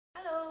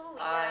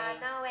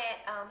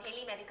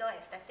Halley Medical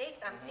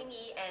Aesthetics. I'm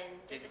Xinyi and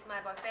this is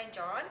my boyfriend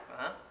John.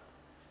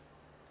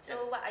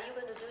 So what are you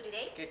going to do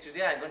today? Okay,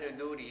 today I'm going to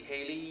do the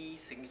Halley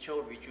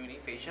Signature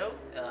Rejuvenating Facial,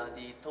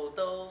 the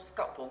Total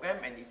Scalp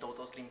Program and the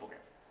Total Slim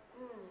Program.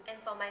 And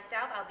for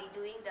myself, I'll be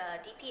doing the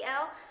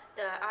DPL,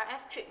 the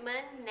RF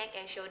treatment, neck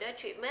and shoulder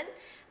treatment.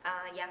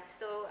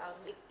 So I'll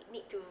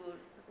need to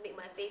make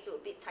my face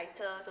look a bit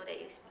tighter so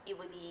that it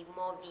will be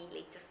more V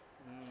later.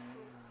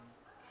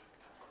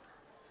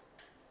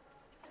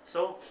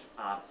 So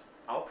our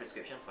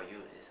prescription for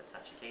you is as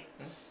such, okay?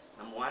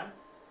 Number one,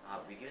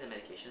 we give the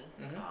medication.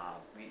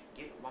 We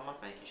give 1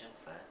 month medication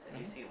first, and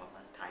you see in 1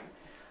 month's time.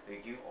 We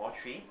give all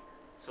three.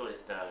 So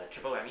it's the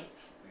triple whammy.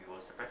 We will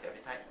suppress your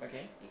appetite,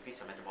 increase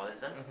your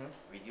metabolism,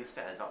 reduce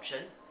fat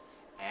absorption,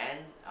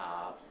 and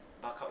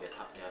bulk out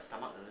your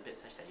stomach a little bit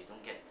such that you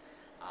don't get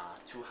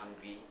too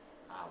hungry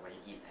when you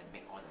eat and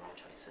make all the wrong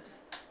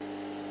choices.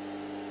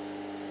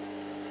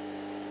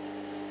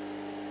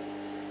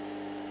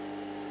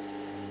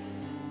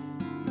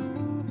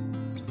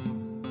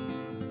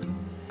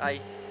 I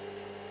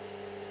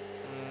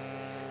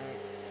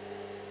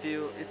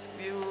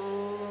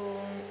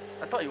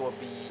thought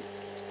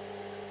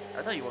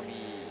it would be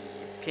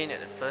pain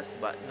at first,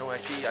 but no,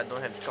 actually I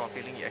don't have this kind of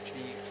feeling.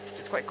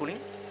 It's quite cooling,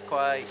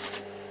 quite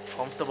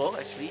comfortable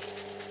actually,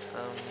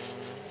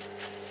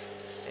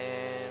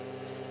 and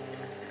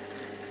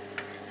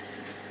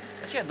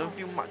actually I don't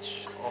feel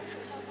much of,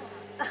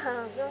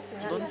 I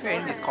don't feel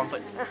any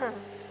discomfort.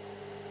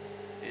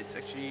 It's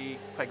actually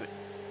quite good.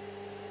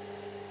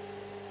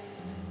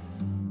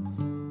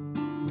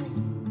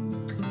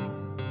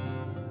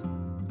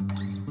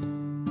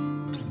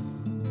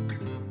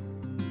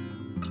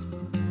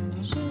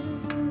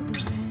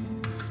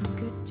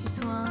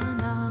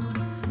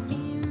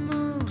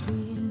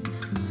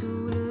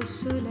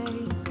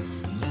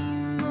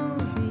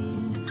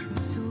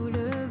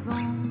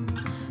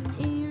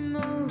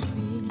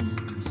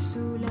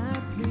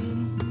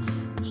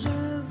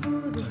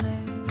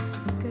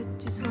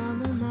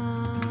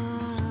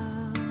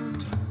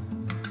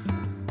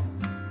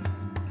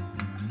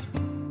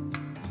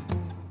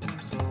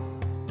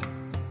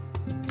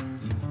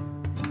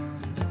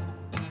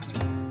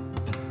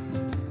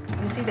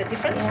 See the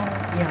difference?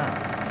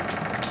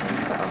 Yeah.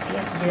 It's quite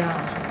obvious. Yeah.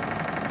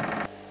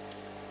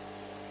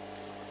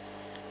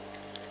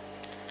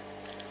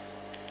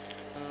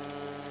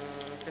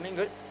 Feeling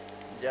good.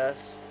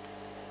 Just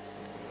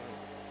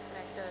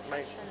Like the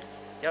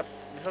yep,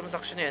 some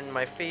suction and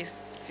my face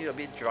feel a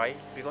bit dry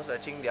because I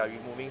think they are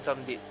removing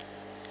some dead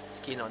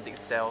skin on the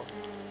cell. So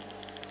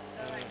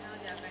right now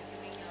they are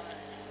vacuuming your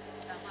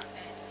stomach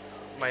and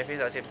My face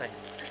at the same time.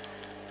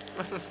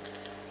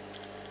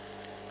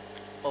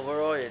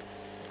 Overall,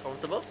 it's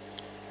comfortable.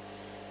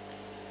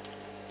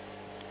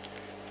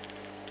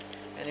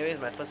 Anyway,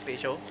 it's my first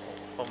facial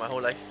for my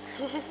whole life.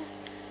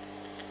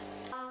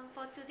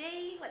 For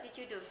today, what did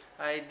you do?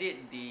 I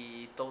did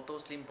the Total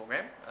Slim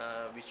program,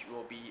 which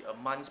will be a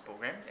month's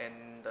program,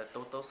 and the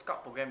Total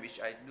Scalp program, which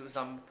I do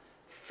some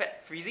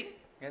fat freezing.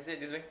 Can I say it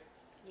this way?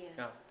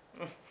 Yeah.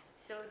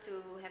 So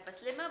to have a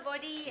slimmer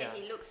body and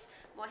he looks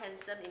more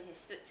handsome in his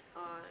suit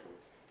on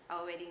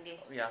our wedding day.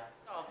 Yeah.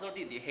 I also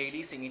did the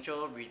Halley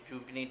Signature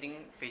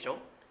Rejuvenating Facial.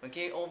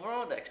 Okay,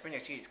 overall the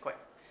experience actually is quite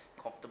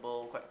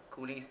comfortable, quite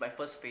cooling. It's my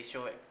first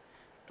facial,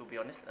 to be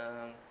honest.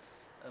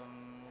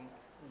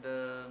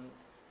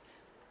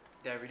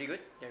 They're really good.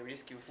 They're really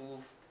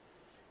skillful,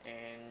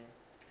 and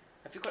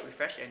I feel quite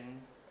refreshed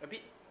and a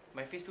bit.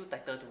 My face feels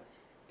tighter too.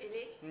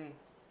 Really?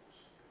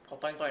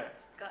 Got toy.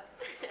 Got.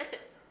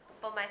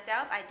 For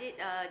myself, I did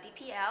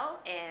DPL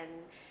and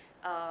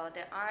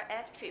the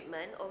RF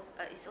treatment.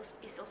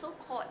 It's also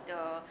called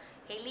the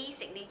Halley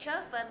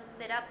Signature Firm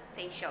It Up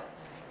Facial,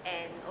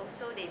 and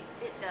also they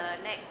did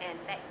the neck and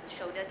back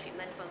shoulder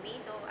treatment for me.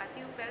 So I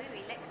feel very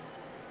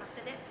relaxed.